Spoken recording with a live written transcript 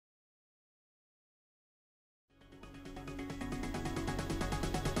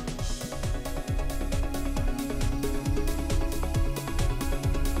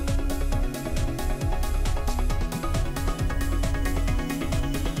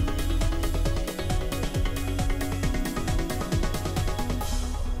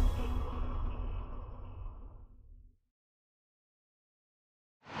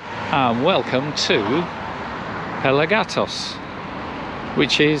and welcome to Pelagatos,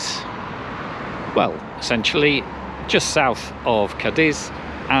 which is, well, essentially just south of Cádiz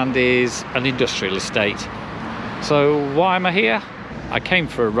and is an industrial estate. So why am I here? I came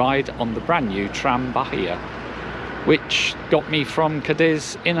for a ride on the brand new TramBahía, which got me from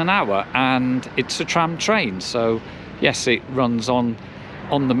Cádiz in an hour, and it's a tram train. So yes, it runs on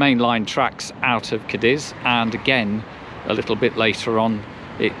the mainline tracks out of Cádiz, and again a little bit later on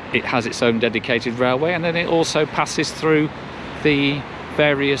it has its own dedicated railway, and then it also passes through the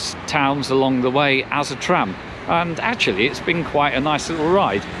various towns along the way as a tram. And actually it's been quite a nice little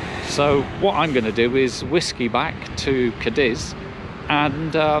ride. So what I'm going to do is whiskey back to Cádiz,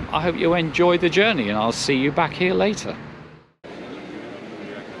 and I hope you enjoy the journey, and I'll see you back here later.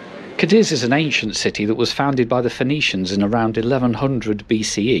 Cádiz is an ancient city that was founded by the Phoenicians in around 1100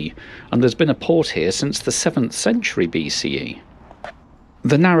 BCE, and there's been a port here since the 7th century BCE.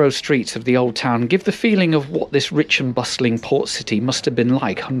 The narrow streets of the old town give the feeling of what this rich and bustling port city must have been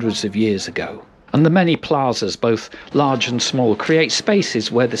like hundreds of years ago. And the many plazas, both large and small, create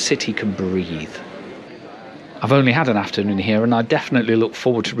spaces where the city can breathe. I've only had an afternoon here, and I definitely look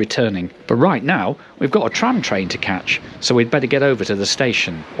forward to returning. But right now, we've got a tram train to catch, so we'd better get over to the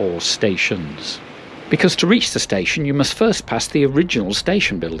station, or stations. Because to reach the station, you must first pass the original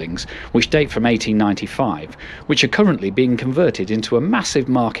station buildings, which date from 1895, which are currently being converted into a massive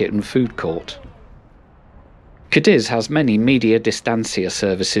market and food court. Cádiz has many media distancia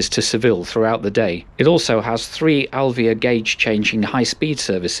services to Seville throughout the day. It also has 3 Alvia gauge-changing high-speed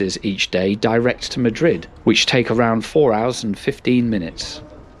services each day direct to Madrid, which take around 4 hours and 15 minutes.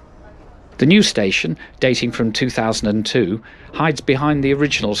 The new station, dating from 2002, hides behind the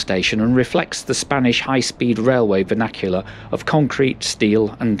original station and reflects the Spanish high-speed railway vernacular of concrete,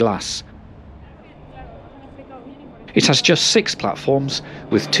 steel and glass. It has just 6 platforms,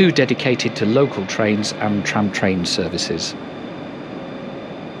 with 2 dedicated to local trains and tram train services.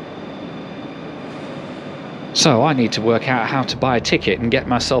 So I need to work out how to buy a ticket and get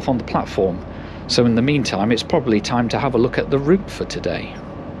myself on the platform. So in the meantime, it's probably time to have a look at the route for today.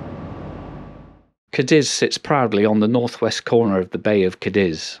 Cádiz sits proudly on the northwest corner of the Bay of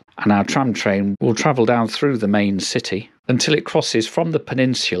Cádiz, and our tram train will travel down through the main city until it crosses from the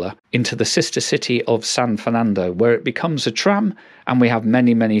peninsula into the sister city of San Fernando, where it becomes a tram, and we have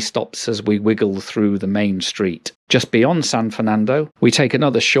many stops as we wiggle through the main street. Just beyond San Fernando, we take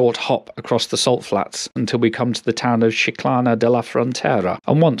another short hop across the salt flats until we come to the town of Chiclana de la Frontera,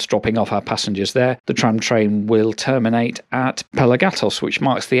 and once dropping off our passengers there, the tram train will terminate at Pelagatos, which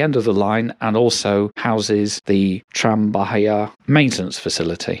marks the end of the line and also houses the TramBahía maintenance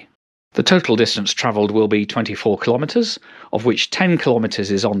facility. The total distance travelled will be 24 kilometres, of which 10 kilometres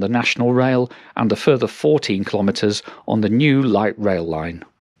is on the national rail and a further 14 kilometres on the new light rail line.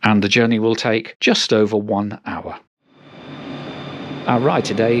 And the journey will take just over 1 hour. Our ride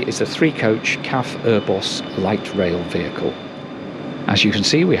today is a 3-coach CAF Urbos light rail vehicle. As you can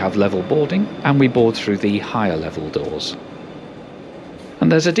see, we have level boarding, and we board through the higher level doors. And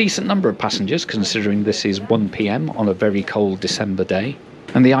there's a decent number of passengers, considering this is 1 PM on a very cold December day.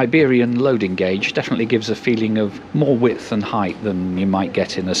 And the Iberian loading gauge definitely gives a feeling of more width and height than you might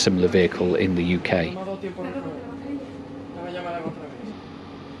get in a similar vehicle in the UK.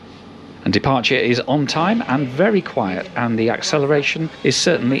 And departure is on time and very quiet, and the acceleration is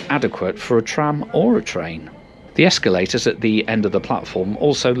certainly adequate for a tram or a train. The escalators at the end of the platform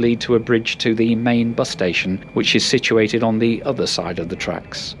also lead to a bridge to the main bus station, which is situated on the other side of the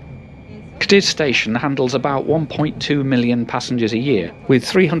tracks. Cádiz station handles about 1.2 million passengers a year, with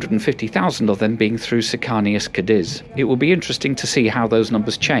 350,000 of them being through Cercanías Cádiz. It will be interesting to see how those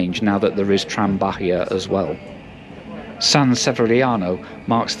numbers change now that there is TramBahía as well. San Severiano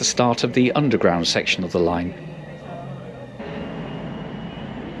marks the start of the underground section of the line.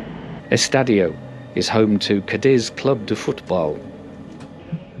 Estadio is home to Cádiz Club de Futbol.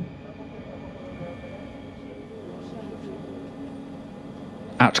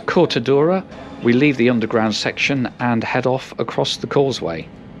 At Cortadura, we leave the underground section and head off across the causeway.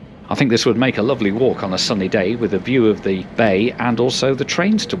 I think this would make a lovely walk on a sunny day with a view of the bay and also the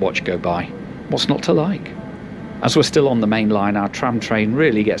trains to watch go by. What's not to like? As we're still on the main line, our tram train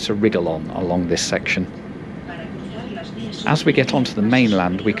really gets a wriggle on along this section. As we get onto the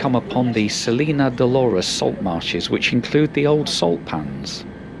mainland, we come upon the Salina Dolores salt marshes, which include the old salt pans.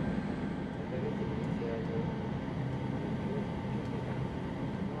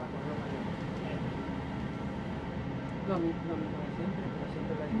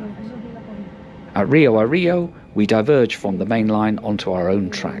 At Rio a Rio, we diverge from the main line onto our own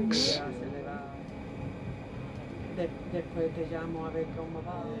tracks.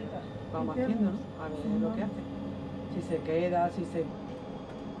 vamos haciendo, ¿no? A ver lo que hace. Si se queda, si se...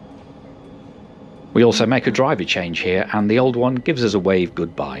 We also make a driver change here, and the old one gives us a wave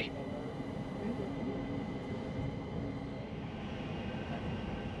goodbye.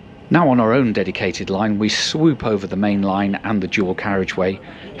 Now on our own dedicated line, we swoop over the main line and the dual carriageway,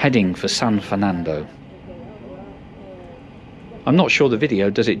 heading for San Fernando. I'm not sure the video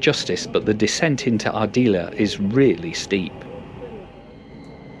does it justice, but the descent into Ardila is really steep.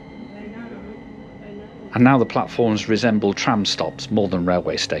 And now the platforms resemble tram stops more than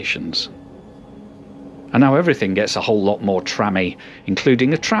railway stations. And now everything gets a whole lot more trammy,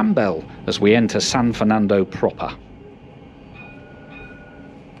 including a tram bell as we enter San Fernando proper.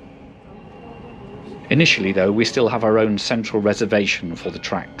 Initially though, we still have our own central reservation for the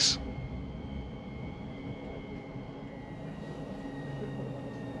tracks.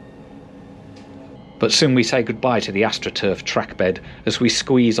 But soon we say goodbye to the AstroTurf track bed as we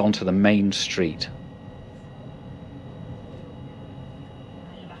squeeze onto the main street.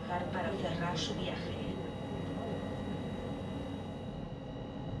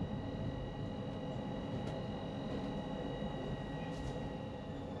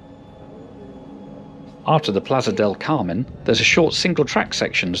 After the Plaza del Carmen, there's a short single track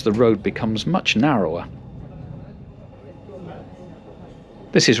section as the road becomes much narrower.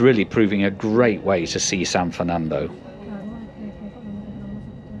 This is really proving a great way to see San Fernando.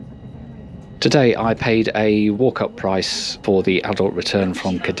 Today I paid a walk-up price for the adult return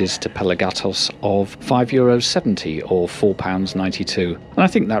from Cádiz to Pelagatos of €5.70 or £4.92, and I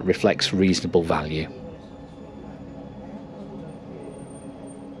think that reflects reasonable value.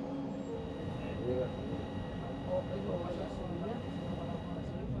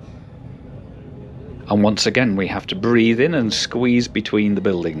 And once again we have to breathe in and squeeze between the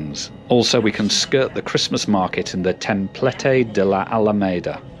buildings. Also we can skirt the Christmas market in the Templete de la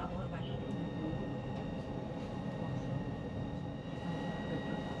Alameda.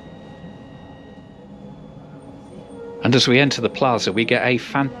 And as we enter the plaza we get a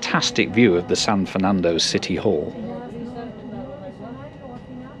fantastic view of the San Fernando City Hall.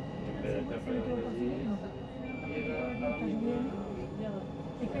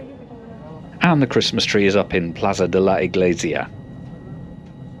 And the Christmas tree is up in Plaza de la Iglesia.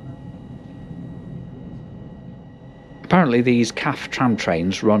 Apparently these CAF tram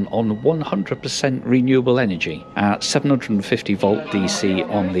trains run on 100% renewable energy at 750 volt DC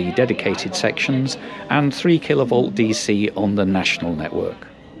on the dedicated sections and 3 kilovolt DC on the national network.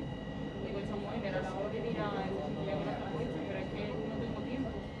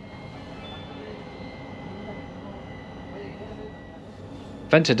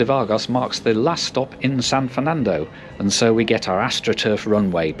 Venta de Vargas marks the last stop in San Fernando, and so we get our AstroTurf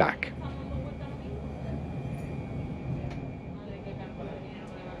runway back.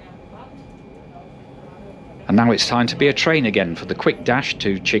 And now it's time to be a train again for the quick dash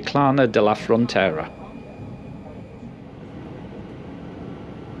to Chiclana de la Frontera.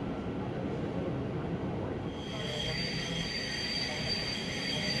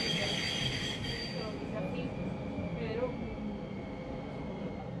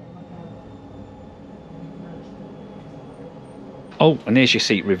 Oh, and here's your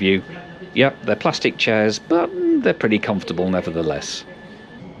seat review. Yep, they're plastic chairs, but they're pretty comfortable nevertheless.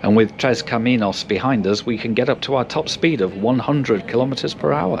 And with Tres Caminos behind us, we can get up to our top speed of 100 kilometers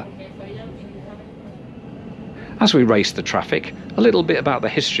per hour. As we race the traffic, a little bit about the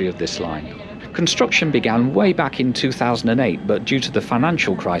history of this line. Construction began way back in 2008, but due to the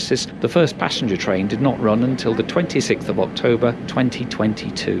financial crisis, the first passenger train did not run until the 26th of October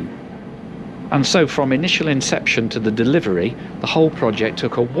 2022. And so from initial inception to the delivery, the whole project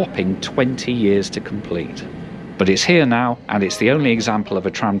took a whopping 20 years to complete. But it's here now, and it's the only example of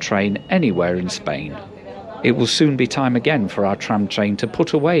a tram train anywhere in Spain. It will soon be time again for our tram train to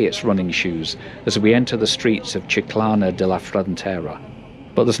put away its running shoes as we enter the streets of Chiclana de la Frontera.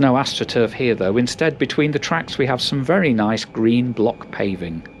 But there's no AstroTurf here though. Instead, between the tracks we have some very nice green block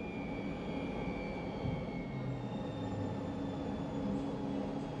paving.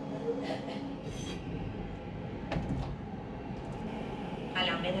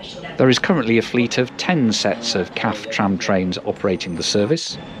 There is currently a fleet of 10 sets of CAF tram trains operating the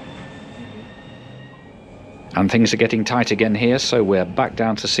service. And things are getting tight again here, so we're back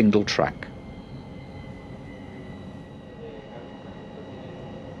down to single track.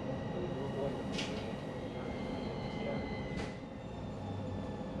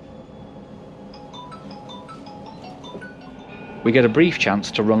 We get a brief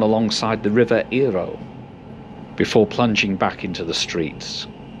chance to run alongside the river Iro before plunging back into the streets.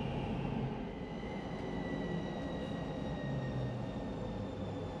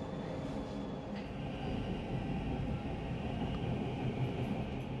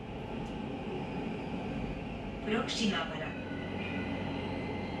 Próxima parada.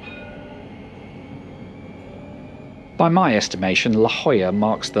 By my estimation, La Jolla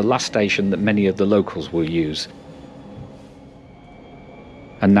marks the last station that many of the locals will use.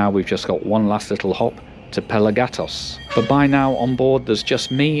 And now we've just got one last little hop to Pelagatos. But by now on board there's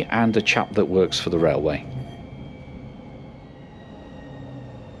just me and a chap that works for the railway.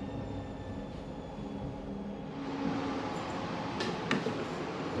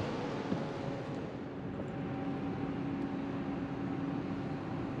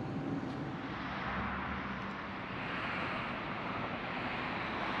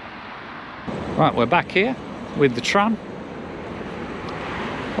 Right, we're back here with the tram.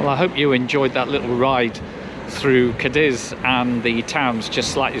 Well, I hope you enjoyed that little ride through Cádiz and the towns just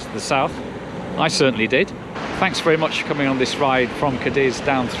slightly to the south. I certainly did. Thanks very much for coming on this ride from Cádiz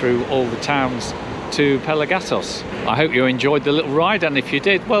down through all the towns to Pelagatos. I hope you enjoyed the little ride, and if you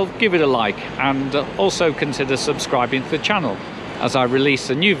did, well, give it a like, and also consider subscribing to the channel as I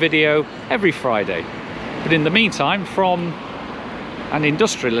release a new video every Friday. But in the meantime, from an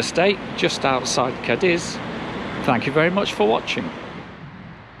industrial estate just outside Cádiz, thank you very much for watching.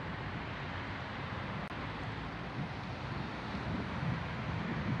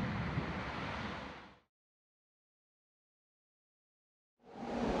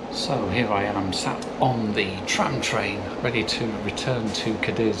 So here I am sat on the tram train ready to return to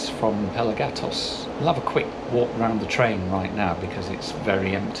Cádiz from Pelagatos. We'll have a quick walk around the train right now because it's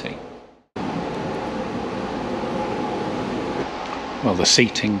very empty. Well, the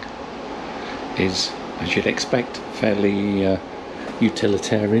seating is, as you'd expect, fairly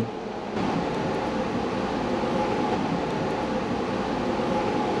utilitarian.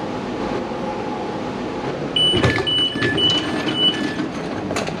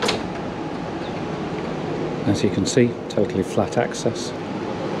 As you can see, totally flat access.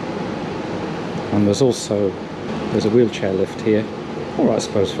 And there's a wheelchair lift here, or I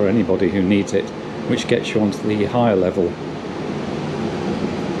suppose for anybody who needs it, which gets you onto the higher level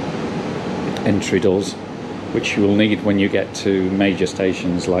entry doors, which you will need when you get to major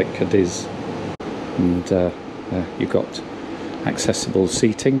stations like Cádiz. And you've got accessible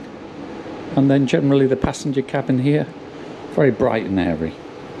seating, and then generally the passenger cabin here, very bright and airy,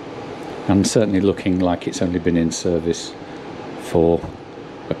 and certainly looking like it's only been in service for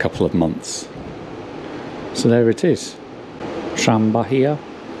a couple of months. So there it is, TramBahía,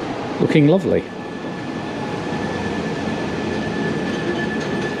 looking lovely.